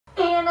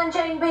and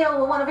Jane Beale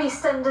were one of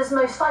Eastenders'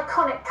 most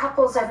iconic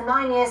couples. Over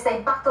 9 years, they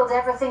battled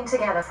everything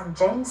together, from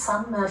Jane's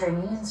son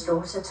murdering Ian's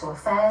daughter to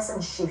affairs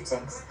and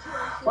shootings.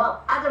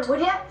 Well, Adam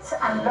Woodyatt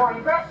and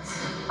Laurie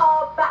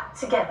are back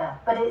together,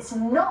 but it's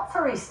not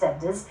for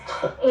Eastenders.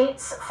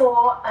 It's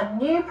for a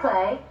new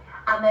play,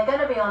 and they're going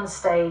to be on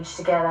stage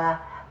together.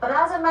 But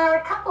as a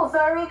married couple,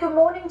 very good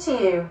morning to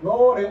you.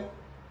 Morning.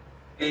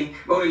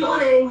 Morning,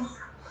 Laurie.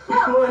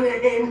 Well, Morning.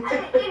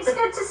 it's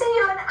good to see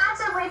you. And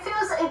Adam, it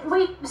feels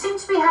we seem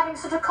to be having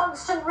sort of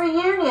constant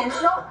reunions,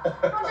 not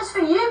just for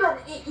you,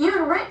 but you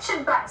and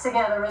Richard back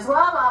together as well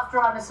after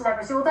I'm a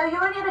Celebrity. Although you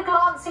only had a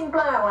glancing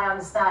blow, I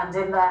understand,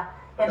 in the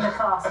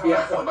cast. Yeah,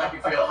 I thought I'd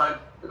make you feel at home.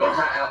 I've got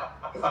a hat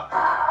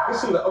out.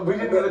 Listen,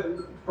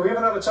 we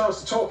haven't had a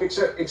chance to talk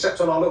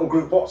except on our little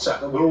group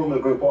WhatsApp. We're all in a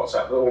group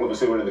WhatsApp, all of us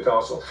who are in the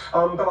castle.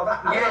 But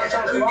I've had a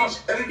chance to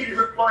ask. Who didn't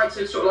reply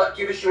to sort of like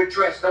give us your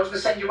address? I was going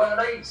to send you one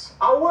of these.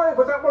 Oh, right,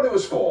 but that's what it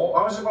was for.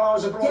 I was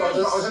abroad. Yes.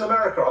 I was in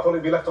America. I thought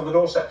it'd be left on the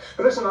doorstep.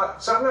 But listen,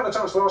 so I haven't had a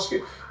chance to ask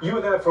you. You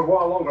were there for a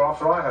while longer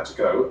after I had to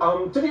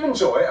go. Did you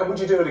enjoy it, and would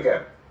you do it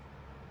again?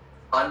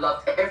 I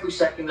loved every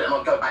second, and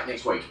I'll go back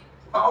next week.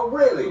 Oh,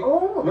 really?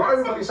 Oh, not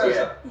everybody says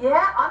that.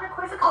 Yeah,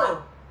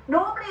 unequivocal.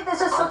 Normally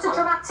there's a sort of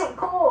dramatic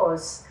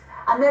pause,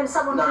 and then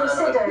someone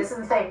considers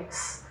and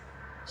thinks.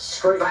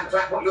 Straight.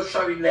 That what you're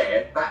showing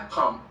there, that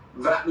pump,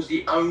 that was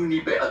the only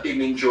bit I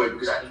didn't enjoy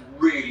because that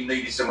really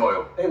needed some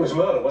oil. It was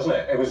murder, wasn't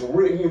it? It was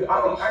really.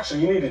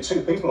 Actually, you needed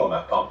 2 people on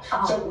that pump.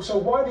 So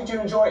why did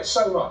you enjoy it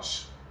so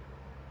much?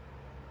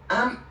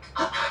 I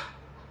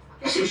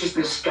guess it was just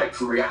an escape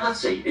from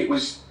reality. It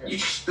was you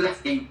just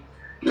left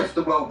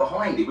the world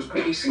behind. It was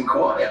peace and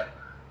quiet.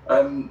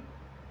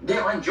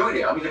 Yeah, I enjoyed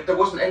it. I mean, there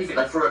wasn't anything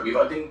they threw at me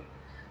that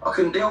I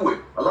couldn't deal with.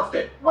 I loved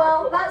it.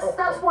 Well,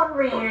 that's one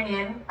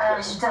reunion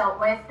dealt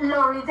with.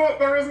 Laurie,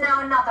 there is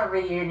now another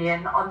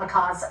reunion on the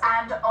cards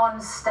and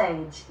on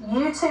stage.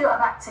 You two are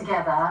back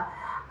together,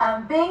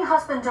 being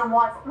husband and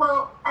wife.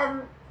 Well,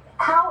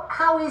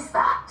 how is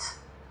that?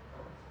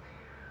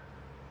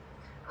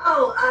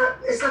 Oh,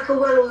 it's like a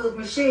well-oiled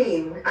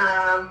machine.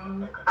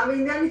 I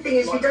mean, the only thing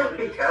is we don't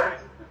bicker,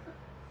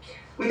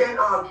 we don't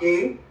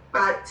argue,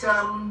 but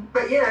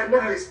yeah, no,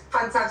 it's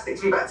fantastic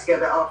to be back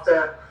together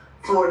after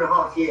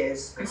 4.5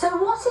 years. So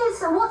what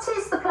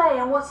is the play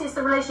and what is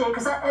the relationship?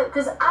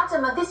 Because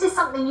Adam, this is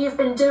something you've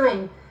been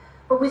doing,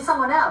 but with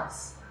someone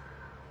else.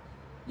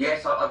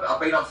 Yes, I've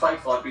been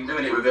unfaithful. I've been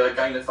doing it with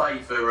Gaynor Faye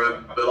for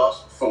the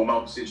last 4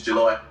 months since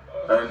July,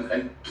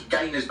 and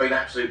Gaynor's been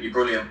absolutely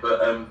brilliant.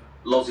 But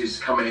Loz is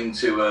coming in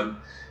to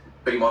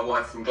be my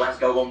wife from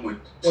Glasgow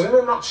onwards. Well,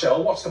 in a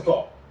nutshell, what's the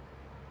plot?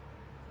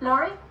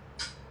 Laurie?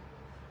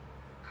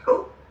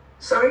 Oh,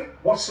 sorry?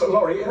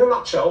 Laurie, in a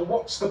nutshell,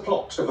 what's the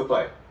plot of the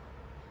play?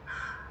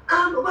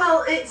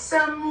 Well, it's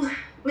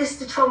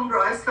Mr. Tom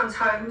Bryce comes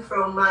home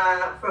from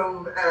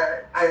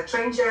a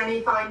train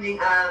journey, finding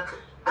a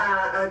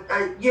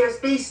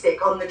USB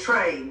stick on the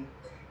train,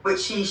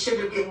 which he should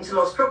have given to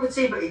lost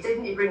property, but he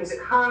didn't. He brings it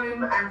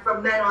home, and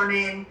from then on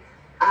in,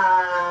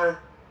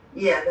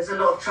 yeah, there's a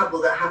lot of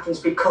trouble that happens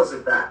because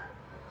of that.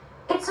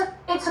 It's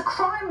a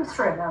crime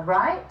thriller,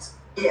 right?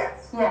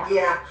 Yes. Yeah.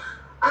 Yeah.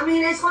 I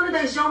mean, it's one of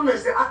those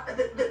genres that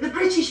the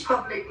British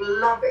public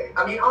love it.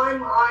 I mean,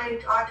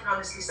 I can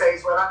honestly say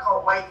as well, I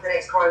can't wait for the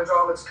next crime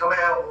drama to come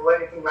out or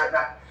anything like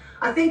that.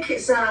 I think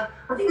it's a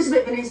bit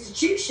of an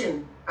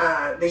institution,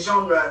 the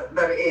genre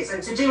that it is,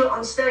 and to do it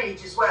on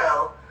stage as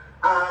well.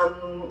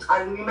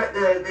 And we met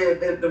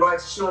the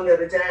writer Sean the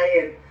other day,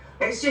 and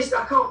it's just,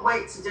 I can't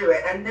wait to do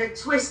it. And the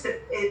twist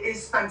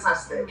is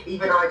fantastic.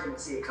 Even I didn't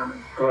see it coming.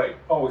 Great.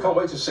 Oh, we can't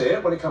wait to see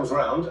it when it comes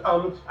round.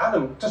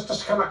 Adam, just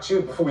to come back to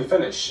you before we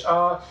finish,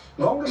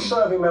 longest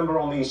serving member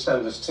on the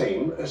Eastenders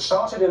team,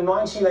 started in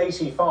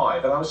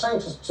 1985. And I was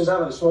saying to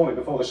Susanna this morning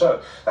before the show,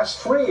 that's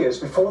 3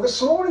 years before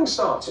This Morning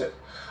started.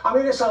 I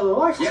mean, it's a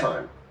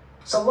lifetime.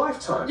 Yeah. It's a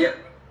lifetime. Yeah.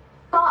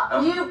 But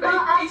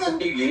it's a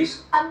few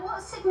years. And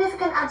what's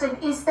significant, Adam,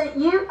 is that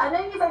I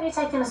know you've only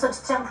taken a sort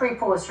of temporary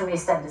pause from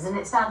Eastenders, and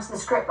it's down to the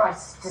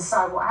scriptwriters to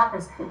decide what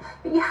happens,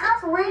 but you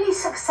have really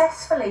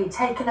successfully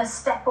taken a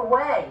step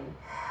away,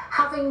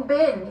 having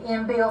been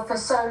Ian Beale for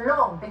so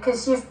long,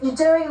 because you're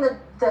doing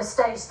the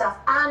stage stuff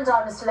and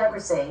I'm a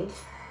Celebrity.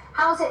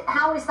 How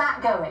is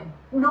that going,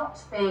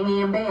 not being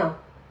Ian Beale?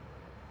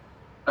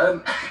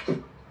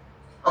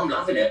 I'm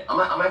loving it.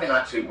 I'm having an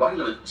absolute whale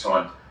of a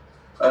time.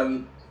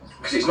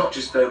 Because it's not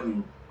just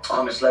I'm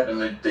a Celeb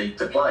and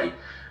the play.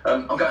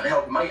 I'm going to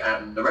help a mate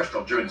out in the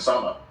restaurant during the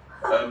summer.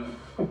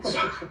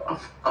 So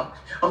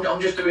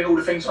I'm just doing all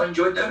the things I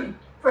enjoy doing.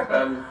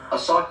 I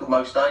cycle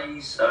most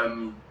days.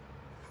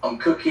 I'm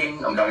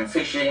cooking. I'm going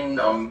fishing.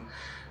 I'm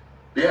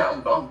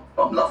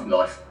loving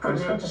life.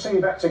 It's good to see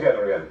you back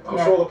together again. I'm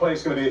sure the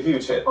play's going to be a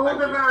huge hit. All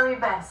the very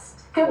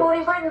best. Good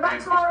morning, Britain.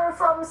 Back tomorrow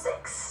from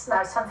 6. Now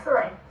it's time for the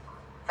rain.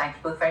 Thank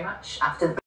you both very much. After the